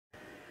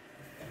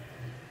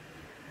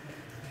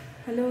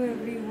Hello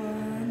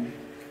everyone,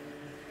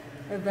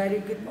 a very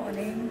good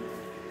morning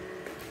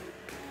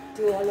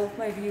to all of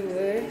my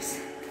viewers.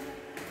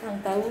 Ang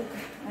tawag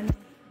ang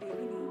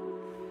baby ni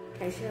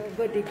Resha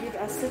birthday gift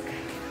asuk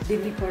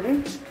dili pare.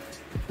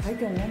 Hai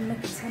dong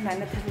nakisa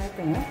nana thakla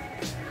dong.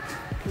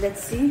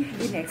 Let's see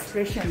the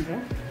expression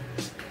ra.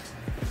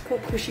 Ko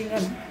khushi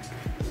ngam.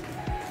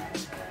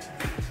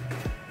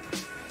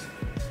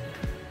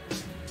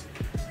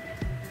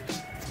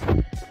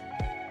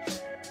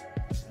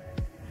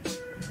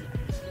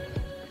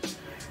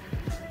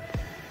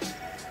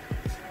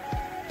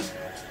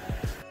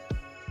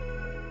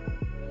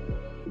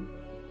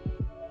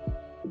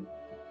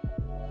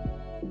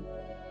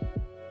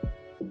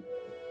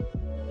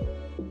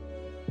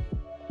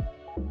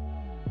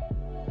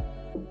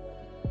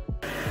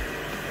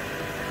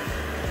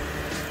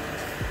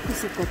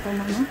 Isi kota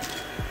mana?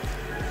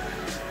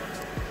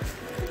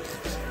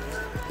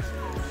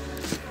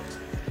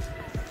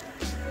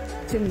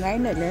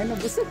 Cungai na le, na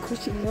busa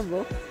khushi nga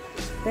bo.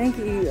 Thank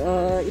you.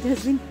 It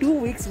has been 2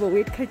 weeks bo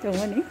wait khay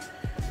chama ni.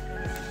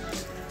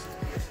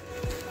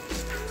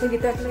 So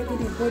kita kala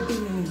ni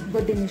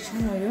birthday ni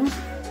shmo yo.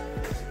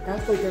 Ta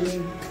ko jani.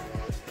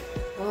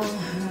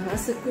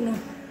 Asuk kuno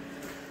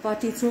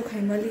party through khay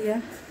mali ya.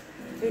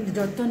 In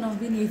doctor na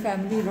bi ni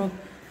family ro.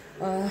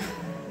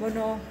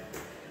 Mono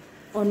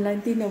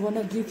online tin na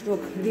wana gift ro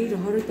ri ro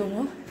hori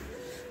tongo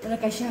wana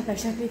kasha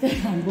kita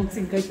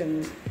unboxing kai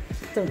tong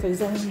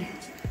zong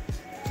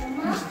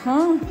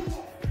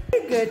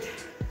very good.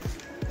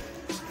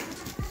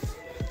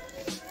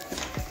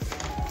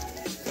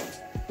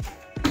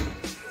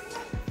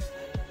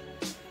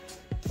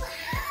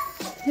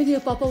 Maybe your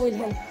papa will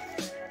help.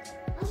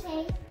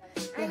 Okay.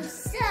 I'm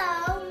so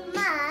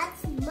much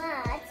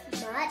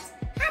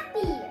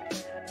happy.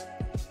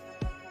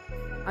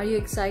 Are you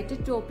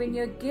excited to open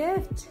your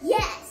gift?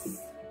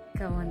 Yes.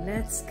 Come on,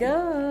 let's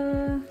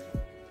go.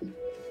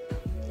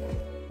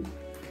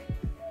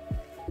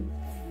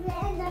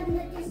 And I'm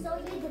going to show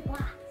you the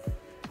box.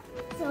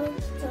 So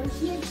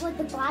here's what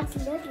the box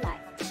looks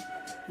like.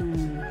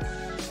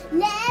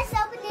 Let's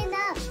open it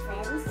up,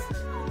 friends.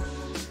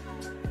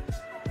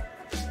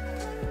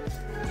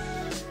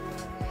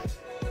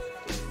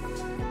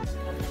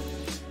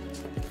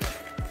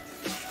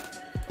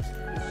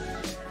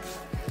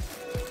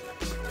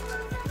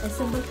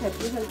 Assemble help.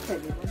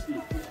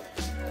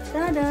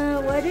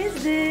 Tada! What is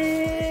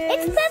this?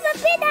 It's Peppa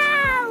Pig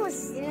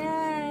house.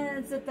 Yeah,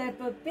 it's a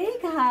Peppa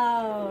Pig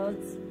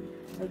house.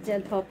 I'll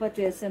tell Papa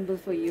to assemble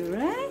for you,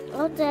 right?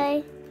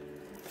 Okay.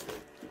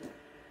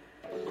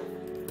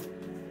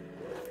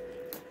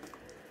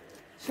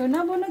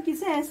 Shona bono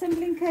kise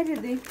assembling kare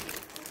de.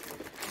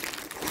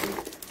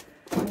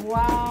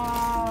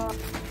 Wow.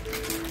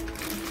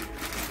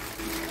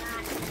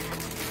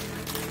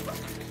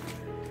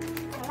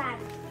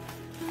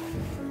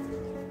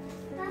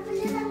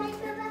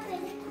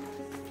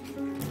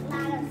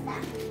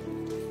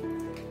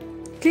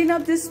 Clean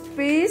up this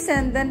space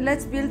and then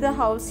let's build the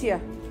house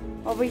here.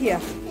 Over here.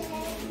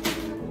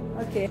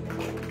 Okay.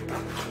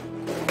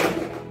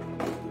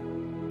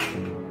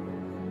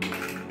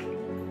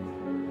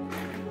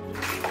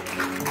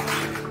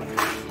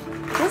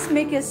 Just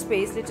make a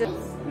space. Little.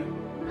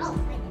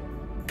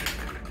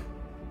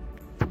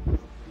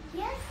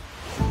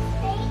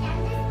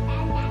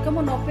 Come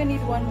on, open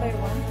it one by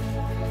one.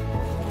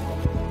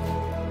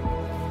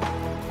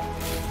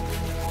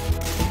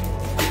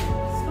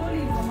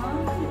 Slowly, Mama.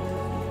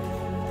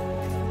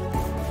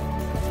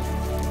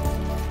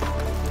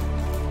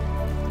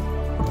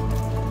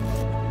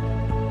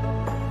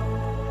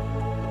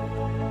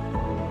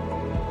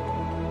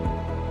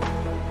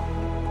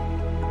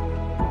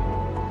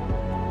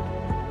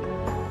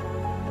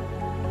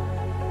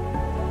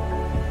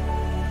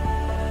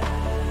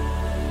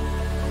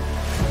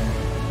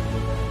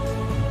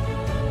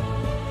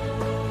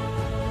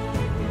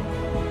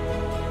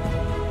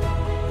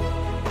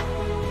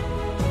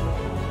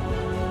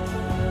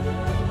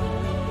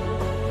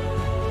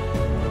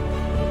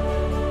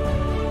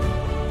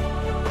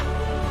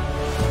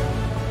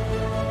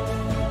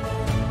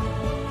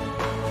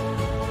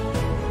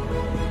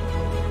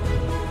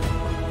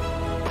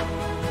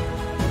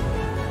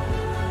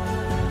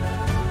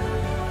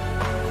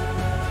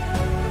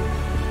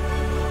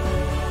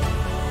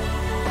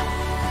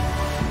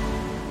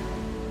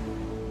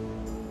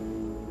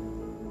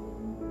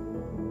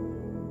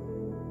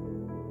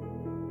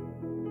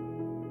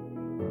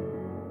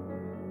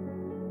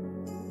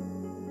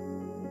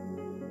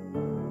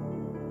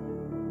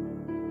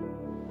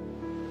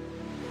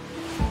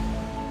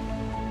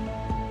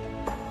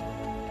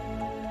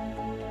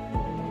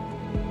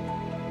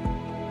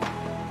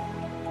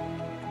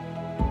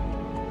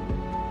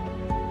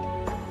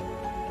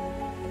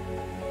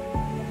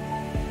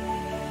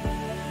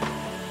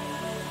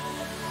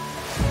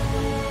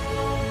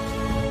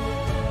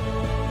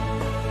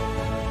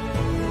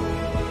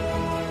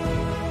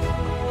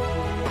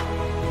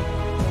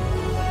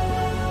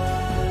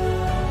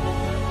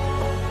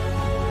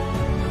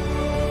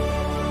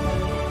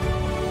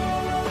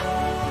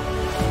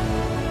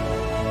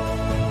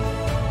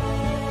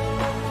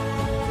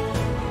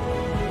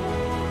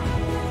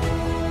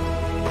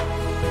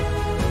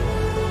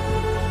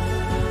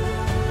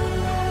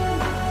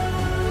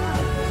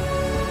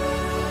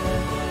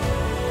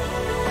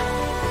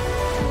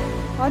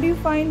 How do you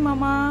find,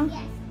 Mama?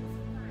 Yes.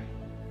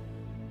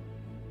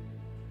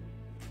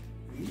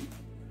 Is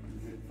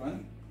it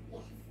fun?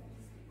 Yes.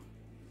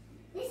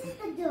 This is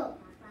the door,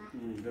 Papa.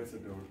 That's a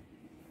door.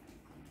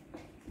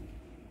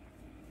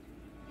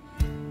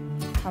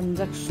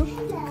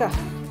 Hamzakshukka.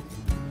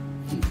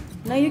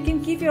 Now you can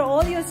keep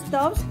all your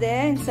stuffs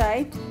there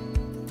inside. Oh,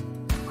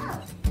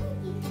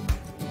 thank you.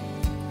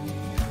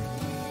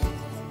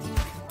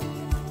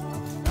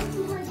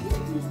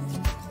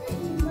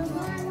 Cookies,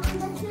 Mama. I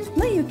want the cookies.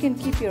 Now you can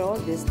keep all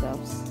these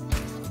stuffs.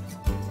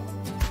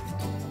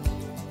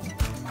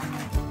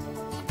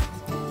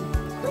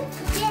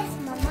 Yes,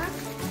 Mama.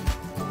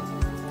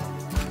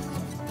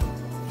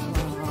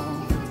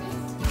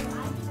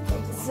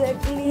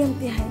 Exactly and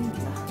behind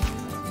ka.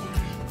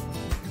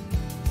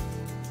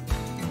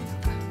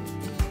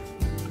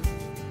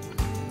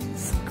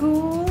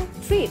 School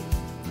trip.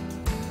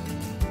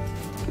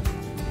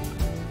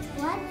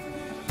 What?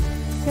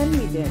 Tell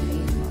me their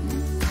name, Mama.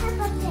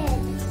 Peppa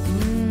Pig.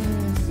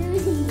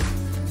 Susie.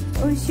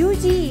 Oh,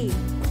 Shuji.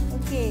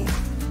 Okay.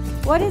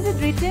 What is it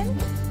written?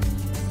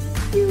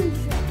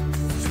 Susie.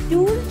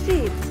 Stool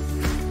trip.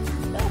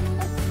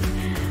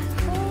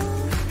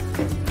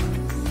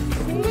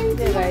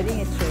 They're riding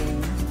a train.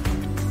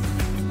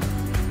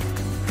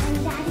 And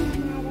Daddy's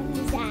Madam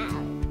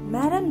Gazelle.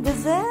 Madam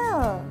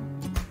Gazelle.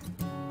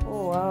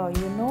 Oh wow,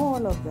 you know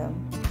all of them.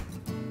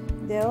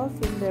 They all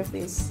film their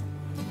face.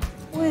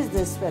 Who is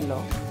this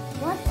fellow?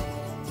 What?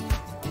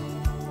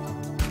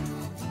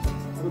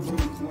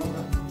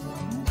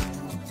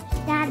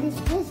 That is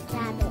Miss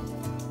Rabbit.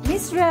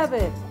 Miss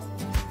Rabbit.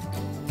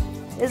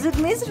 Is it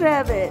Miss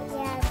Rabbit?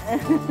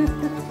 Yes.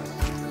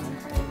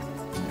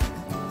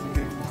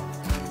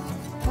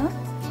 Huh?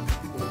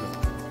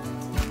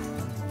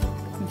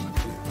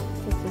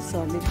 Such a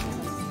solid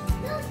house.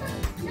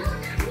 No,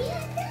 not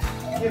here.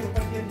 Here,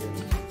 Papa, here.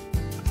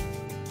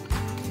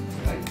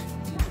 Right?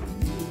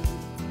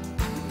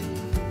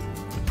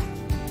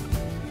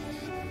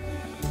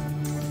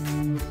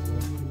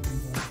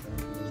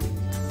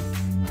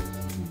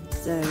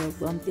 Zero,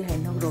 bumpy, high,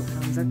 no rock,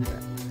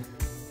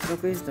 Hamzakra.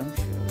 Rock is dumb,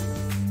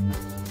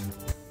 sure.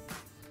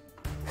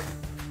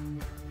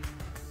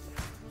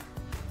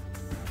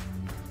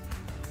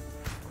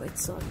 Quite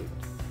solid.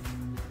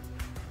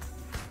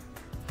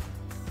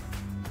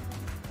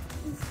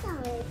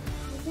 Sorry.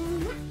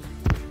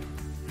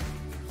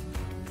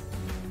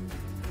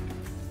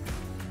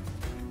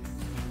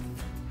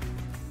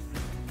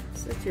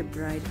 Such a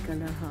bright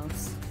color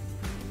house.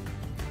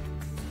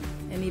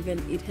 And even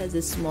it has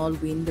a small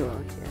window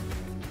out here.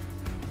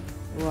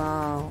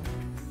 Wow.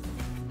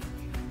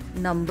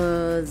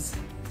 Numbers,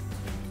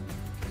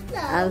 No.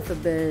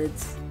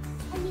 alphabets.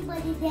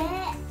 Anybody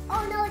there?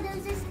 Oh no,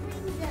 there's a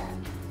screen there.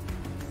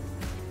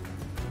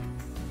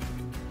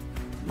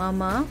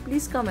 Mama,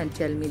 please come and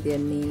tell me their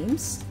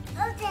names.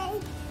 Okay.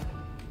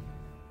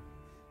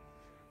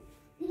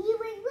 You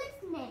wait,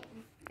 what's name?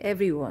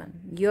 Everyone,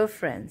 your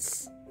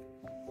friends.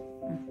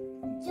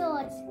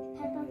 George,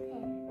 Peppa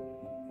Pig.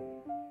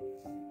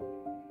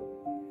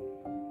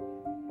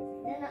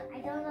 I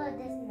don't know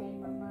this name,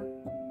 Mama.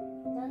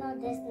 Don't know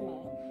this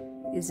name.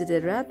 Is it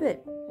a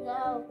rabbit?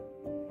 No.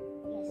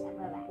 Yes, I'm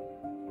a rat.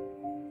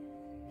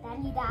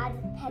 Danny, Dad,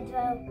 Pedro.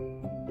 I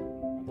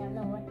don't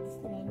know what this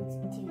name is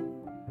too.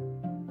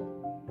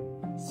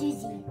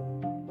 Susie.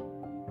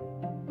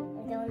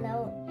 I don't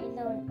know. I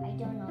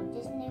don't know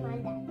this name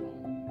and that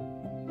name.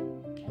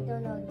 I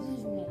don't know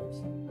these names.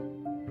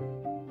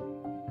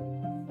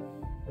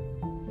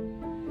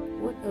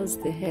 What else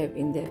they have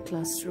in their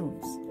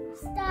classrooms?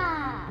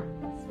 Stars.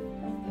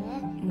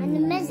 And the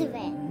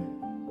measurement.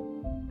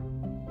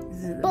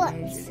 This is Books.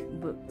 amazing.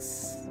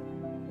 Books.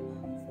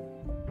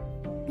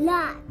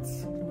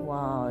 Lots.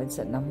 Wow, it's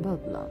a number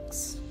of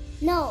blocks.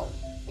 No,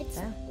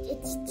 Yeah.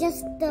 it's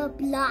just the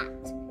blot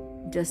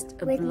Just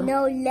a with block.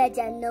 no legs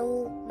and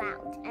no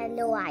mouth and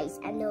no eyes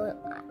and no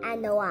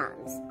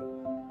arms.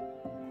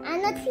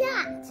 And a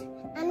flat.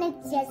 And it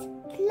says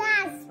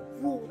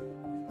classroom.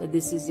 So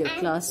this is your And-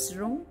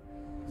 classroom.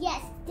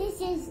 Yes,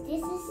 this is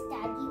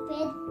Daddy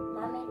Pig,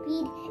 Mommy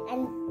Pig,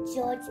 and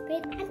George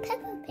Pig and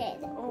Peppa Pig.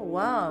 Oh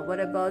wow, what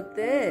about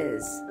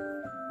this?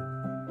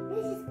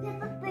 This is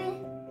Peppa Pig.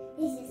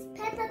 This is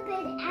Peppa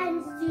Pig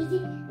and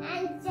Susie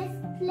and just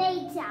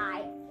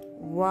playtime.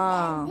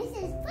 Wow. This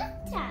is fun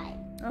time.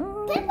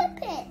 Oh, Peppa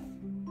Pig.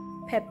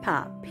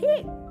 Peppa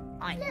Pig.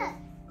 Look,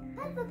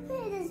 Peppa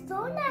Pig is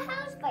drawing a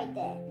house right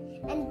there.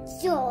 And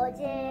George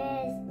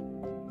is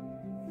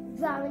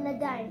drawing a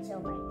dinosaur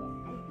right there.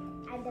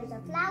 And there's a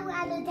flower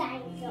and a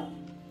dinosaur.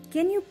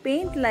 Can you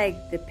paint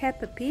like the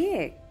Peppa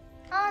Pig?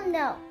 Oh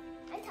no,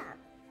 I can't.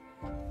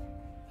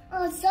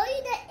 I'll show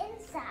you the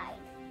inside.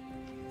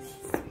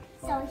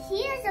 So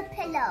here's a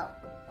pillow.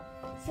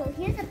 So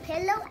here's a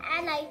pillow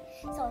and I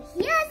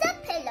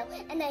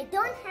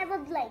don't have a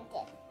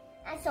blanket.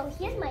 And so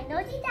here's my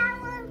nosy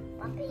towel,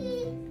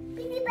 puppy,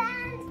 piggy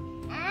bands,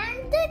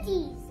 and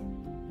cookies.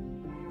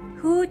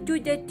 Who do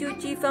the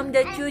chuchi from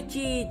the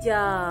chuchi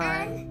jar?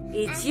 and-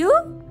 It's you?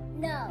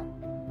 No.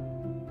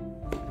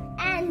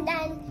 And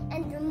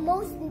and the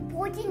most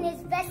important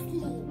is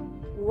Vaseline.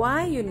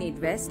 Why you need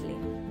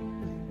Vaseline?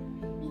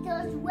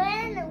 Because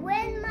when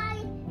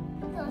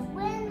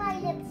my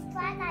lips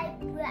crack,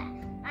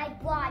 I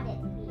brought it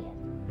here.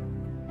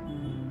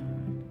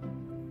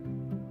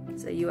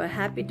 So you are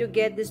happy to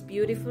get this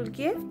beautiful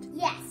gift?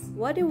 Yes.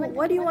 What do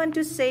you want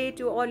to say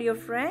to all your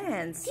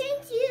friends?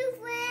 Thank you,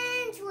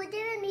 friends, for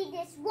giving me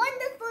this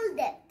wonderful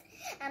gift.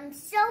 I'm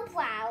so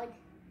proud.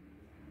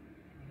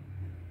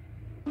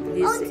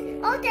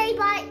 Okay,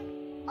 bye.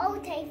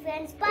 Okay,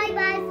 friends. Bye,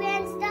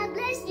 friends. God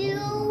bless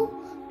you.